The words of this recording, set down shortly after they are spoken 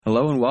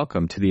Hello and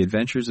welcome to the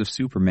Adventures of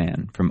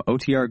Superman from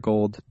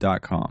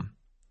OTRGold.com.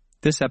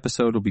 This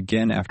episode will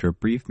begin after a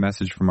brief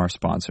message from our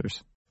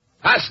sponsors.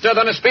 Faster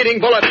than a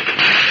speeding bullet.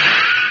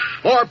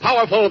 More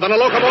powerful than a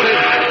locomotive.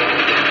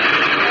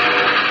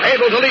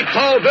 Able to leap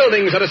tall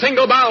buildings at a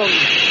single bound.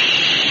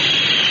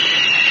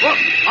 Look,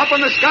 up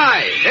in the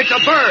sky. It's a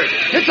bird.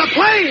 It's a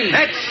plane.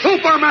 It's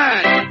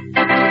Superman.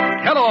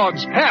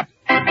 Kellogg's Pep.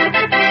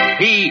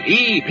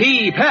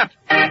 P-E-P, Pep.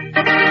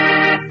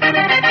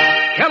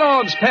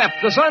 Kellogg's Pep,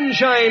 the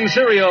Sunshine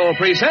Cereal,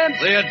 presents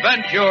The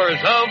Adventures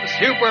of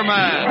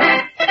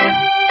Superman.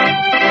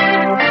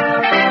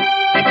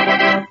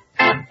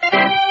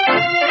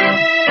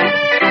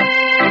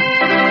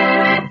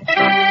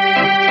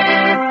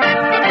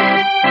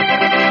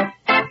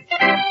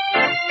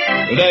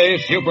 Today,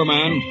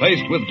 Superman,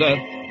 faced with death,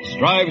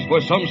 strives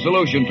for some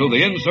solution to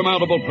the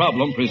insurmountable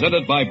problem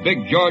presented by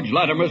Big George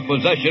Latimer's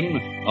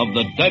possession of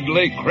the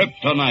deadly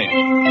Kryptonite.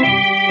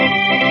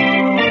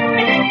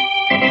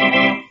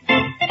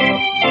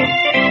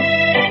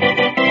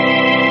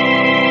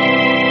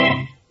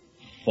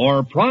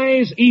 For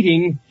prize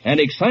eating and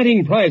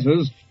exciting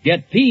prizes,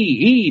 get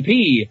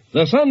P-E-P,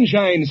 the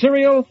Sunshine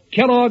Cereal,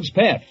 Kellogg's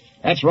Pep.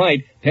 That's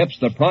right, Pep's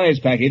the prize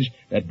package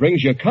that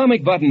brings you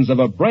comic buttons of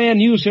a brand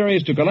new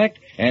series to collect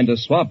and to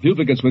swap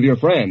duplicates with your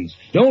friends.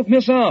 Don't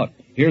miss out.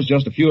 Here's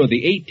just a few of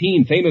the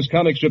 18 famous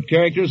comic strip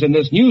characters in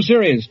this new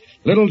series.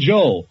 Little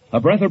Joe, A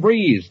Breath of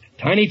Breeze,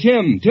 Tiny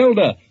Tim,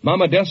 Tilda,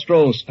 Mama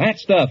Destros, Fat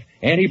Stuff,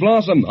 Auntie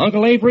Blossom,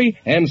 Uncle Avery,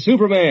 and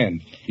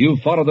Superman.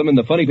 You've followed them in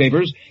the funny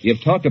papers.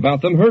 You've talked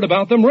about them, heard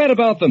about them, read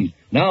about them.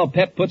 Now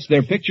Pep puts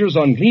their pictures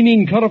on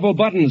gleaming, colorful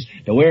buttons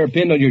to wear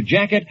pinned on your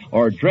jacket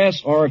or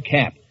dress or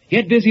cap.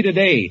 Get busy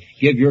today.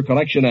 Give your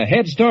collection a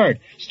head start.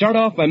 Start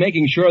off by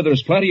making sure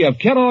there's plenty of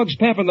Kellogg's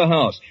Pep in the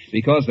house,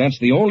 because that's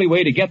the only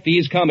way to get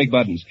these comic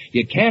buttons.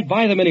 You can't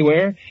buy them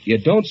anywhere. You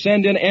don't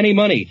send in any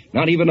money,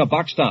 not even a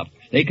box top.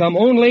 They come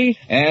only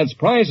as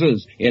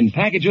prizes in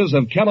packages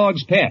of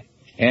Kellogg's Pep.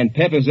 And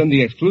Pep is in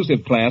the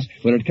exclusive class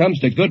when it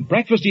comes to good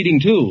breakfast eating,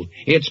 too.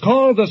 It's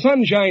called the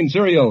Sunshine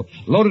Cereal,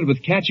 loaded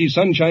with catchy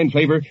sunshine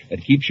flavor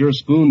that keeps your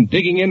spoon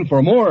digging in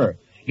for more.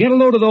 Get a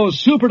load of those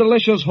super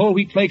delicious whole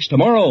wheat flakes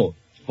tomorrow.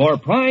 For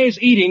prize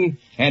eating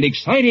and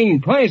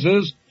exciting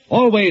prizes,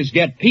 always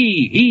get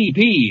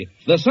P-E-P,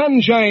 the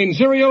Sunshine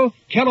Cereal,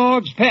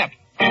 Kellogg's Pep.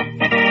 And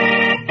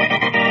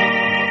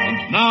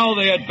now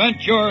the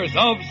Adventures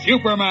of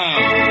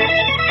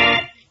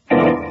Superman.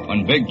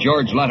 When Big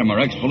George Latimer,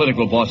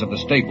 ex-political boss of the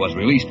state, was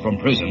released from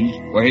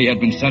prison, where he had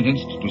been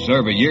sentenced to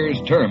serve a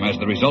year's term as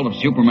the result of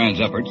Superman's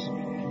efforts,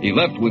 he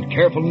left with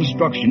careful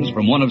instructions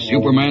from one of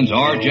Superman's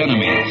arch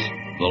enemies,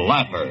 the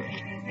Lapper.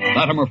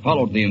 Latimer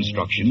followed the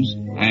instructions,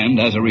 and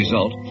as a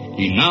result,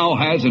 he now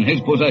has in his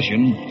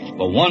possession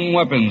the one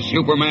weapon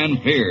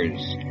Superman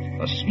fears,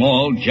 a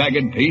small,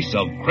 jagged piece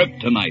of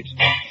Kryptonite,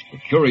 the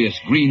curious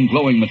green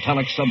glowing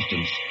metallic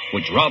substance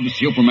which robs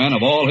Superman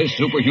of all his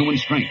superhuman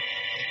strength.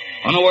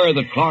 Unaware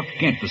that Clark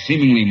Kent, the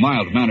seemingly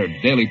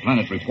mild-mannered Daily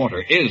Planet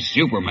reporter, is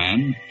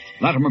Superman,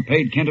 Latimer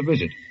paid Kent a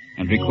visit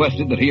and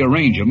requested that he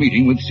arrange a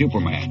meeting with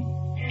Superman.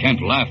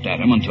 Kent laughed at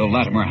him until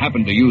Latimer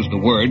happened to use the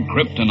word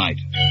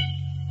Kryptonite.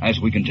 As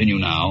we continue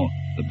now,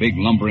 the big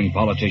lumbering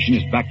politician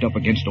is backed up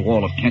against a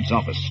wall of Kent's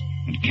office,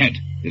 and Kent,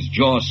 his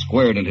jaws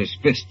squared and his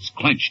fists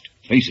clenched,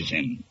 faces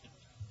him.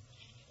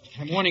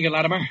 I'm warning you,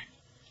 Latimer.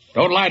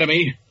 Don't lie to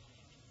me.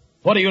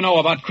 What do you know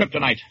about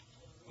Kryptonite?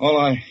 All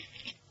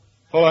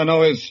I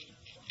know is...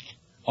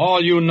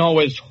 All you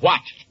know is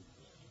what?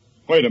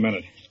 Wait a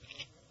minute.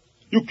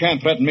 You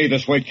can't threaten me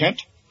this way,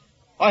 Kent.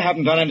 I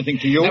haven't done anything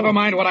to you. Never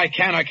mind what I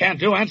can or can't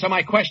do. Answer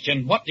my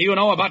question. What do you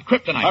know about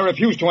Kryptonite? I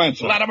refuse to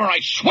answer. Latimer, I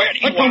swear to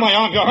you... Let go of my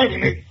arm. You're hurting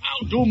me.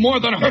 I'll do more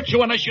than hurt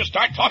you unless you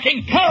start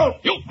talking.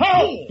 Help! You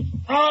Help!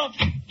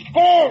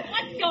 fool!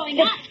 What's going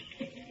on?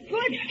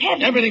 Good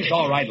heavens. Everything's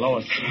all right,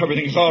 Lois.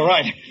 Everything's all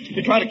right.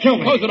 He tried to kill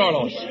me. Close the door,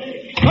 Lois.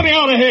 Let me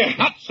out of here.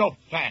 Not so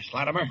fast,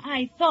 Latimer.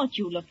 I thought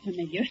you looked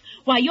familiar.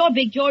 Why, you're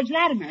Big George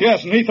Latimer.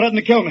 Yes, and he threatened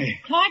to kill me.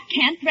 Clark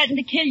Kent threatened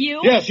to kill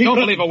you? Yes, he Don't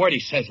threatened... believe a word he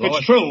says, Lois.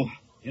 It's true.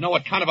 You know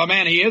what kind of a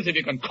man he is, if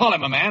you can call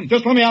him a man.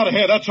 Just let me out of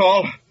here, that's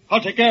all.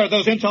 I'll take care of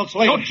those insults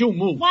later. Don't you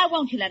move. Why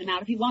won't you let him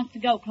out if he wants to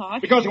go,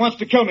 Clark? Because he wants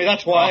to kill me,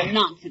 that's why. Oh,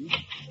 nonsense.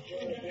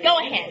 Go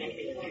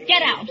ahead.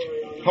 Get out.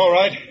 All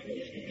right.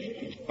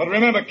 But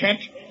remember,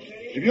 Kent,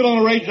 if you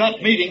don't arrange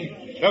that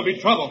meeting, there'll be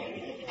trouble.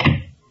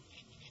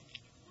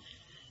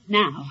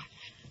 Now,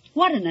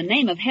 what in the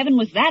name of heaven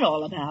was that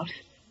all about?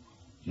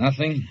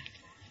 Nothing.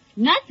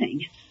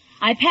 Nothing.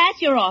 I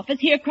pass your office,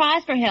 hear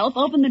cries for help,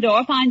 open the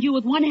door, find you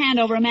with one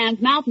hand over a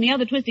man's mouth and the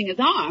other twisting his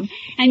arm,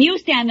 and you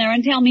stand there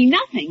and tell me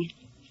nothing.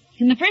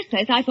 In the first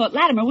place, I thought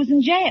Latimer was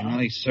in jail. Well,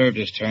 he served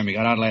his term. He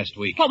got out last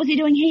week. What was he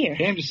doing here?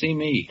 Came to see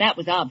me. That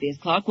was obvious,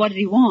 Clark. What did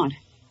he want?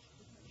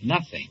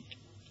 Nothing.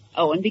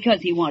 Oh, and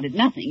because he wanted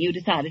nothing, you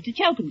decided to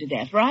choke him to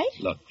death, right?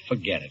 Look,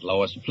 forget it,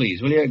 Lois. Please,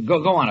 will you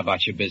go on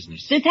about your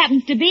business? This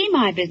happens to be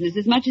my business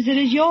as much as it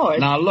is yours.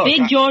 Now, look,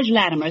 Big George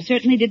Latimer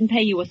certainly didn't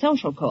pay you a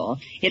social call.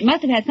 It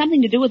must have had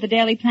something to do with the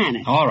Daily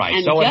Planet. All right,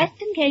 and so... just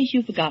in case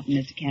you've forgotten,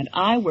 Mr. Kent,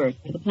 I work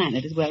for the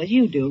Planet as well as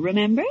you do,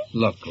 remember?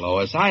 Look,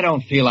 Lois, I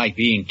don't feel like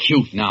being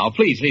cute now.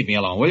 Please leave me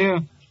alone, will you?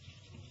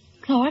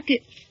 Clark,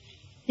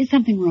 is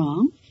something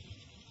wrong?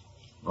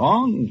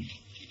 Wrong?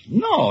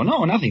 No,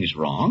 nothing's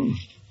wrong.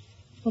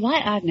 Well,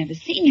 I've never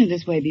seen you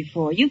this way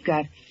before. You've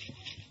got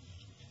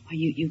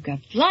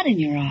blood in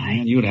your eye.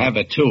 And you'd have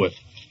it, too,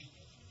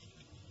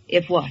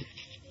 If what?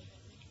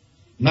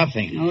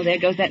 Nothing. Oh, there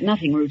goes that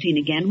nothing routine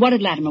again. What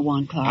did Latimer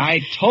want, Clark?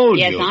 I told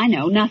you. Yes, I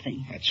know,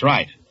 nothing. That's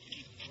right.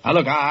 Now,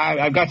 look,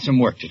 I've got some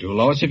work to do,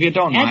 Lois. If you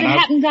don't mind, As it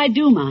happens, I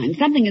do mind.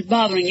 Something is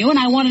bothering you, and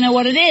I want to know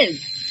what it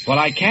is. Well,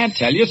 I can't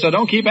tell you, so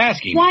don't keep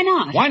asking. Why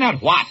not? Why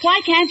not what?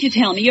 Why can't you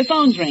tell me? Your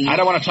phone's ringing. I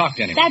don't want to talk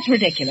to anyone. That's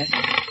ridiculous.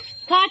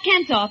 Clark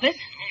Kent's office.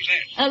 Who's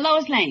this?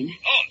 Lois Lane.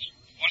 Lois.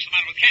 What's the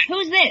matter with Kent?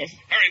 Who's this?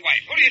 Harry White.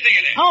 Who do you think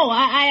it is? Oh,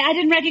 I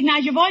didn't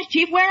recognize your voice,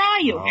 Chief. Where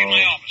are you? In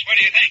my office. Where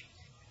do you think?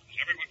 Has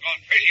everyone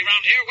gone crazy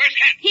around here? Where's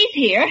Kent? He's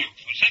here.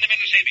 Well, send him in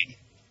to see me.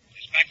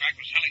 This backpack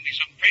was telling me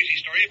some crazy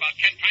story about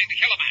Kent trying to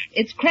kill a man.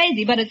 It's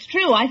crazy, but it's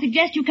true. I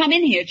suggest you come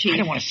in here, Chief. I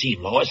don't want to see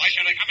him, Lois. Why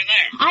should I come in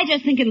there? I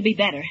just think it'll be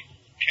better.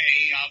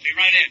 Okay, I'll be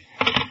right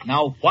in.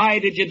 Now, why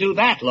did you do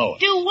that, Lois?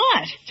 Do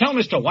what? Tell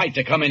Mr. White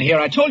to come in here.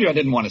 I told you I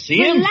didn't want to see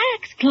him.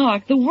 Relax,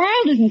 Clark. The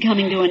world isn't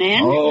coming to an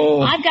end. Oh.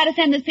 I've got to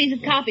send this piece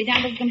of copy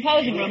down to the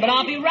composing room, but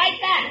I'll be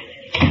right back.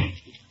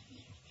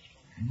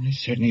 I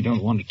certainly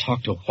don't want to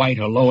talk to White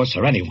or Lois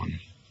or anyone.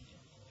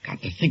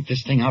 Got to think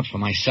this thing out for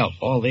myself.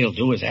 All they'll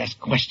do is ask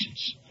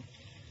questions.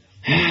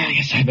 I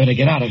guess I better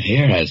get out of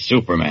here as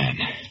Superman.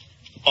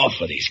 Off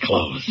with these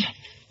clothes.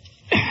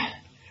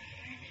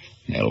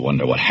 They'll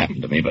wonder what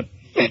happened to me, but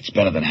that's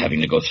better than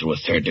having to go through a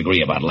third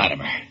degree about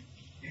Latimer.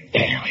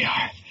 There we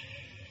are.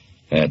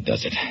 That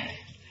does it.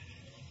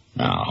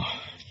 Now,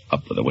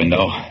 up with the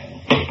window.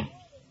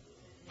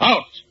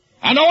 Out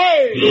and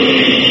away!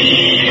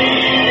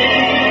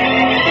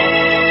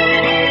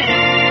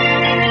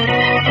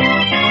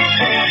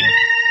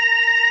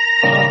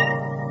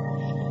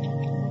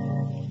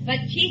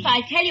 But, Chief,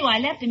 I tell you, I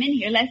left him in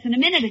here less than a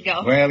minute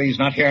ago. Well, he's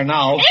not here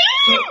now.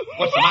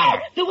 What's the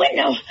matter? The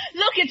window.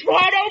 Look, it's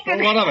wide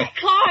open. What of it?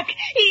 Clark,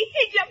 he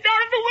jumped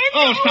out of the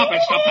window. Oh, stop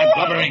it. Stop that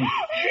blubbering.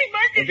 He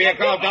must There'd be a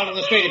crowd down in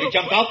the street if he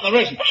jumped out, and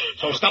there isn't.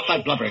 So stop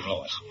that blubbering,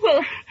 Lois.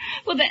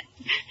 Well,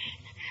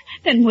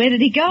 then where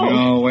did he go?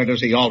 Oh, where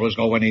does he always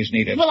go when he's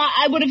needed? Well,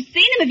 I would have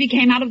seen him if he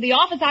came out of the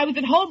office. I was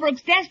at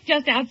Holbrook's desk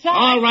just outside.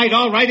 All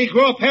right. He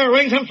grew a pair of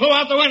rings and flew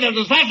out the window.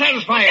 Does that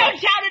satisfy you? Don't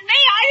shout at me.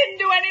 I didn't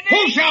do anything.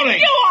 Who's shouting?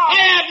 You are. I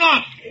have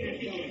not.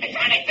 Is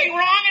there anything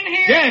wrong in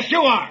here? Yes,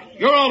 you are.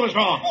 You're always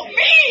wrong. Oh, me?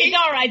 It's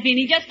all right,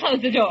 Beanie. Just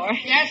close the door.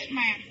 Yes,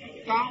 ma'am.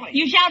 Golly.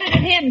 You shouted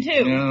at him,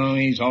 too. No,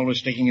 he's always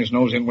sticking his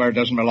nose in where it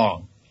doesn't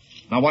belong.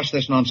 Now, what's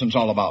this nonsense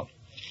all about?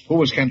 Who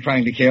was Kent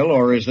trying to kill,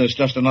 or is this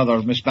just another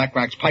of Miss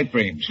Backrack's pipe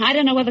dreams? I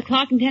don't know whether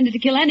Clark intended to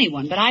kill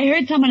anyone, but I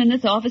heard someone in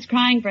this office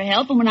crying for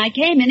help, and when I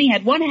came in, he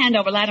had one hand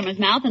over Latimer's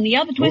mouth and the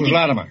other twisted... Who's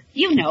Latimer?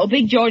 You know,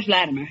 Big George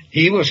Latimer.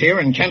 He was here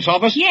in Kent's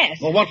office?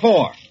 Yes. Well, what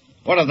for?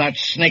 What did that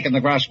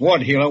snake-in-the-grass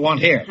ward healer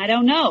want here? I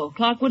don't know.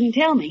 Clark wouldn't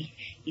tell me.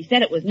 He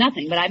said it was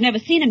nothing, but I've never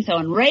seen him so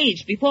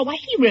enraged before. Why,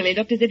 he really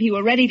looked as if he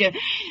were ready to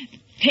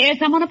tear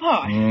someone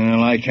apart.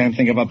 Well, I can't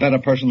think of a better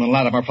person than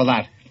Latimer for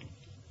that.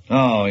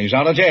 Oh, he's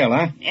out of jail,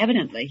 huh?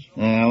 Evidently.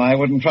 Well, I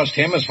wouldn't trust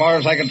him as far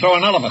as I can throw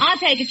an elephant. I'll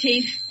take it,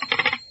 Chief.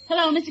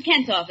 Hello, Mr.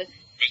 Kent's office.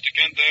 Mr.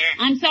 Kent there?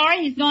 I'm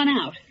sorry, he's gone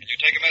out. Can you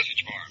take a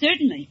message for him?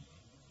 Certainly.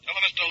 Tell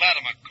him Mr.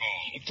 Latimer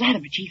called. It's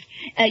Latimer, Chief.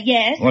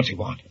 Yes? What's he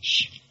want?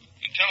 Shh.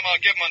 And tell him I'll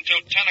give him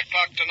until 10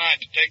 o'clock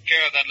tonight to take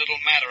care of that little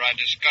matter I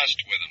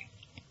discussed with him.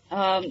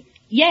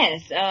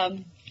 Yes,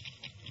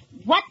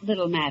 what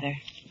little matter?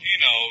 He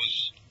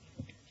knows.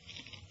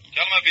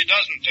 Tell him if he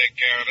doesn't take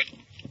care of it,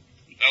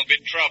 there'll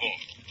be trouble.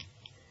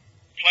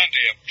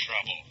 Plenty of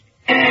trouble.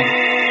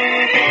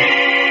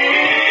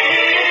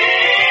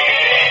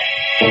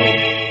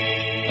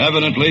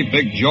 Evidently,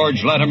 Big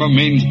George Latimer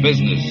means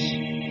business.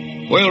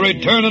 We'll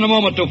return in a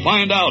moment to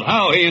find out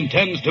how he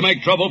intends to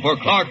make trouble for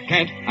Clark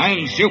Kent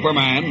and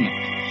Superman.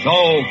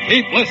 So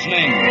keep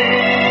listening.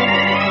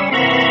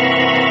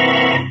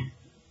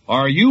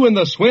 Are you in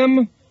the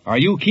swim? Are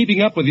you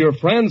keeping up with your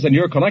friends and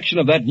your collection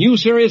of that new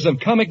series of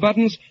comic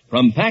buttons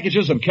from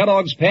packages of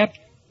Kellogg's Pep?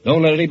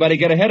 Don't let anybody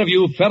get ahead of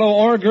you, fellow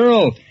or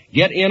girl.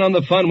 Get in on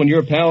the fun when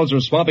your pals are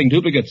swapping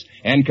duplicates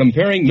and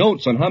comparing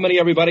notes on how many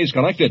everybody's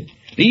collected.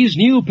 These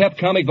new Pep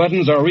comic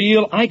buttons are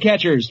real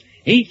eye-catchers.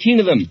 18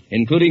 of them,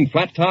 including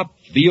Flat Top,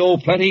 V.O.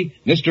 Plenty,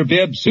 Mr.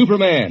 Bibb,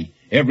 Superman.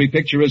 Every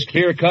picture is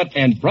clear-cut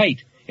and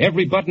bright.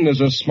 Every button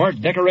is a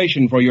smart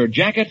decoration for your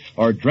jacket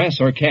or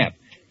dress or cap.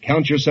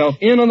 Count yourself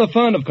in on the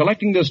fun of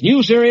collecting this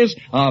new series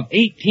of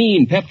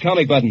 18 Pep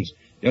comic buttons.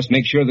 Just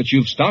make sure that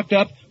you've stocked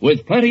up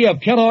with plenty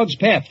of Kellogg's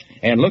Pep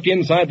and look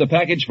inside the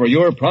package for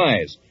your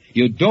prize.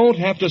 You don't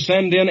have to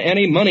send in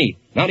any money,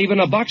 not even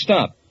a box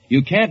stop.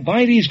 You can't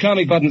buy these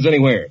comic buttons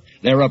anywhere.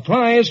 They're a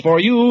prize for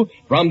you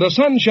from the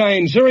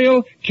Sunshine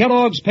Cereal,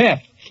 Kellogg's Pep.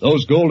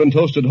 Those golden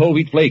toasted whole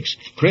wheat flakes,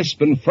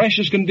 crisp and fresh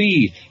as can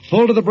be,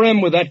 full to the brim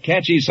with that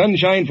catchy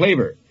sunshine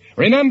flavor.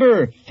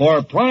 Remember,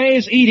 for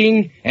prize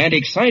eating and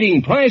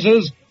exciting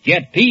prizes,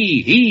 get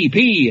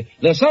P-E-P,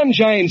 the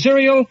Sunshine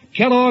Cereal,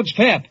 Kellogg's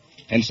Pep.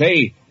 And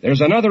say,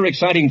 there's another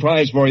exciting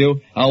prize for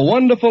you, a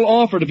wonderful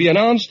offer to be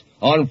announced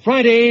on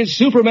Friday's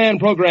Superman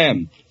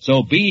program.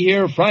 So be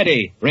here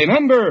Friday.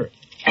 Remember!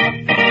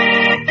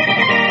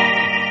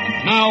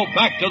 Now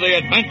back to the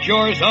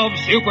adventures of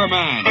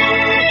Superman.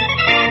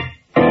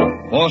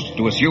 Forced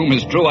to assume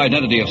his true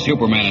identity of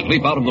Superman and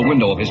leap out of the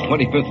window of his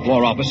 25th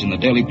floor office in the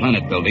Daily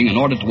Planet building in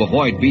order to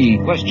avoid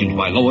being questioned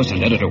by Lois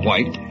and Editor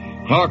White,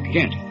 Clark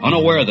Kent,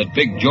 unaware that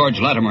Big George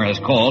Latimer has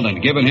called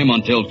and given him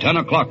until 10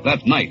 o'clock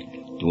that night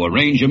to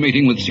arrange a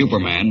meeting with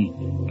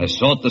Superman, has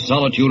sought the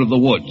solitude of the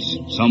woods,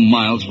 some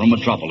miles from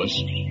Metropolis,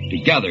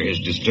 to gather his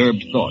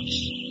disturbed thoughts.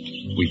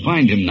 We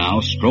find him now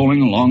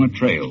strolling along a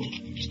trail,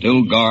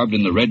 still garbed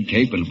in the red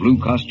cape and blue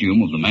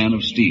costume of the Man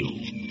of Steel,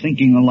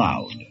 thinking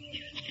aloud.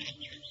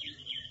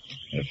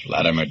 If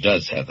Latimer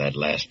does have that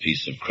last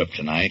piece of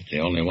kryptonite,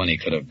 the only one he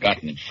could have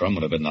gotten it from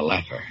would have been the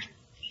Laffer.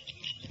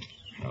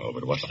 Oh,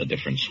 but what's the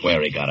difference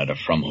where he got it or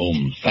from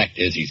whom? Fact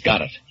is, he's got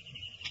it.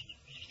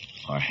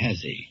 Or has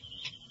he?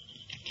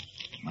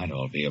 Might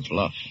all be a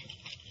bluff.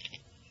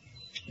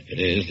 If it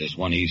is, there's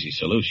one easy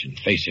solution.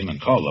 Face him and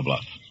call the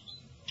bluff.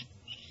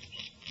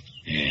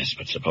 Yes,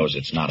 but suppose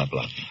it's not a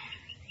bluff.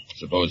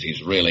 Suppose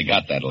he's really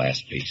got that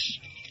last piece.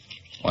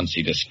 Once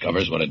he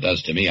discovers what it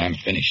does to me, I'm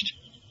finished.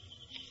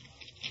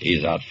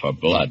 He's out for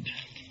blood.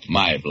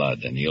 My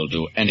blood, and he'll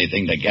do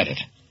anything to get it.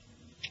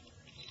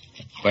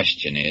 The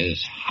question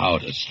is how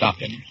to stop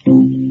him.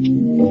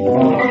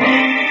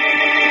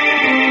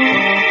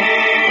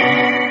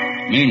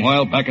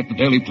 Meanwhile, back at the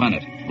Daily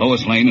Planet,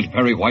 Lois Lane and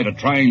Perry White are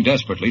trying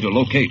desperately to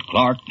locate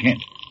Clark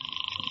Kent.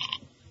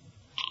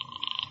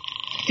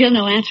 Still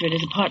no answer at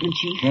his apartment,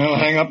 Chief. I'll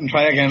hang up and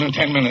try again in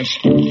 10 minutes.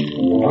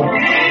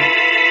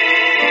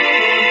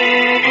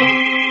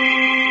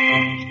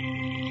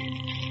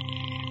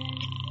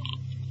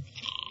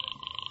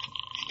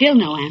 Still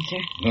no answer.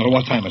 No,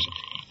 what time is it?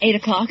 8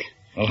 o'clock.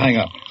 Well, hang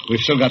up. We've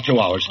still got 2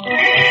 hours.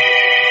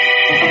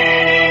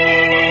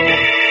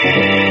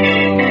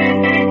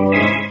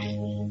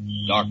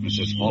 Darkness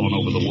has fallen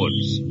over the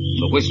woods.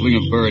 The whistling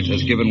of birds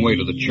has given way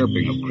to the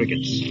chirping of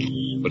crickets.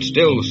 But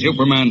still,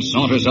 Superman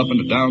saunters up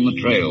and down the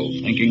trail,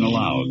 thinking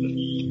aloud.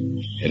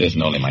 It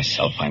isn't only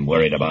myself I'm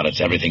worried about.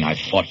 It's everything I've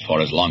fought for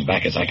as long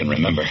back as I can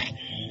remember.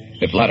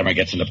 If Latimer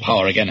gets into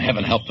power again,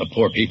 heaven help the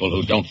poor people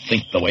who don't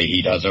think the way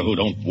he does, or who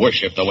don't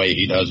worship the way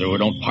he does, or who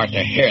don't part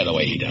their hair the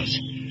way he does.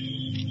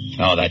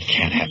 No, that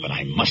can't happen.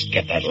 I must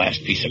get that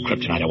last piece of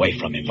kryptonite away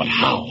from him. But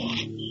how?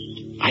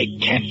 I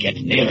can't get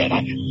near it.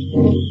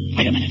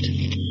 Wait a minute.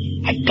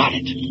 I've got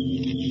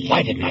it.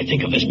 Why didn't I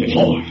think of this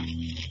before?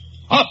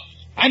 Up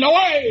and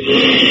away!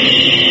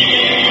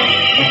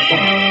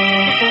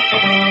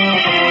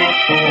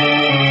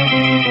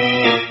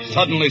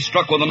 Suddenly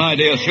struck with an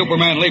idea,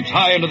 Superman leaps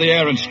high into the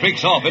air and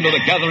streaks off into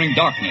the gathering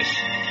darkness.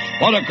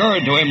 What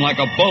occurred to him like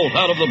a bolt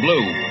out of the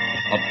blue?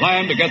 A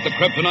plan to get the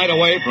kryptonite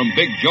away from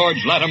Big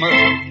George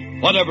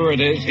Latimer? Whatever it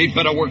is, he'd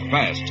better work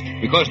fast,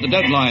 because the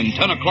deadline,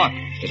 10 o'clock,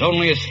 is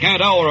only a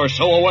scant hour or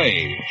so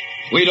away.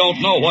 We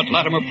don't know what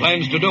Latimer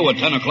plans to do at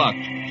 10 o'clock,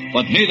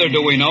 but neither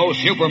do we know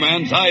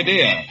Superman's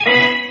idea.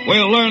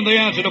 We'll learn the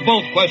answer to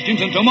both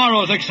questions in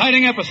tomorrow's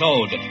exciting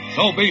episode,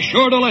 so be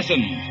sure to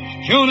listen.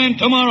 Tune in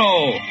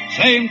tomorrow,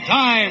 same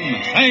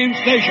time, same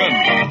station.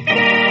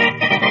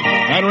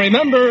 And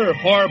remember,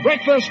 for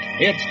breakfast,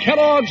 it's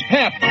Kellogg's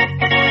Pep.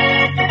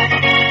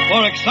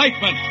 For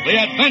excitement, the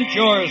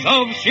adventures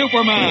of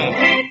Superman.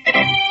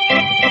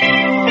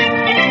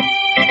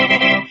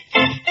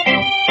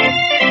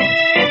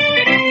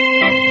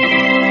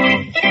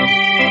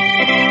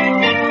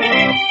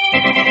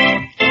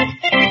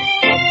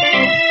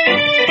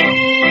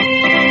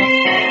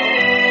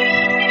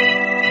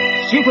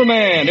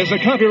 Superman is a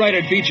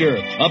copyrighted feature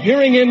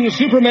appearing in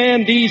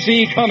Superman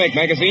DC comic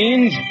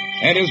magazines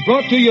and is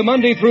brought to you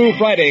Monday through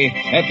Friday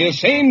at the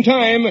same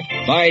time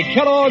by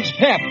Kellogg's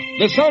Pep,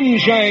 the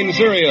Sunshine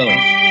Cereal.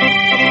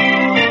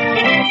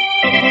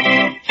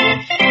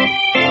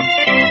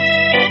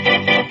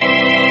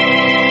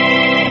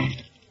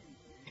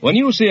 When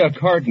you see a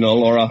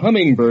cardinal or a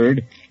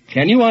hummingbird,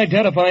 can you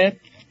identify it?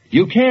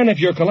 You can if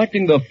you're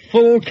collecting the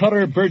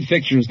full-color bird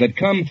pictures that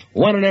come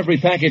one in every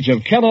package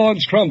of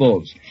Kellogg's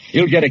Crumbles.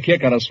 You'll get a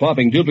kick out of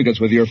swapping duplicates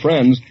with your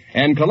friends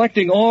and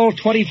collecting all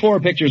 24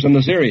 pictures in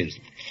the series.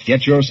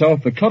 Get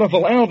yourself the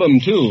colorful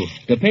album, too,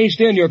 to paste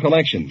in your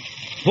collection.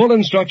 Full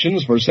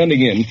instructions for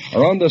sending in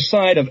are on the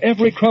side of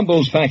every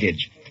Crumbles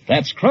package.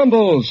 That's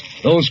Crumbles,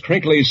 those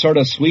crinkly, sort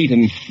of sweet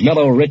and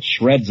mellow, rich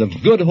shreds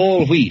of good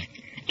whole wheat.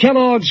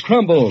 Kellogg's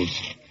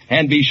Crumbles.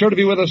 And be sure to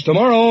be with us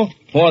tomorrow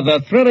for the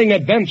thrilling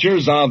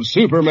adventures of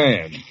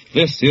Superman.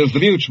 This is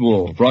the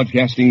Mutual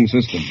Broadcasting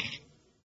System.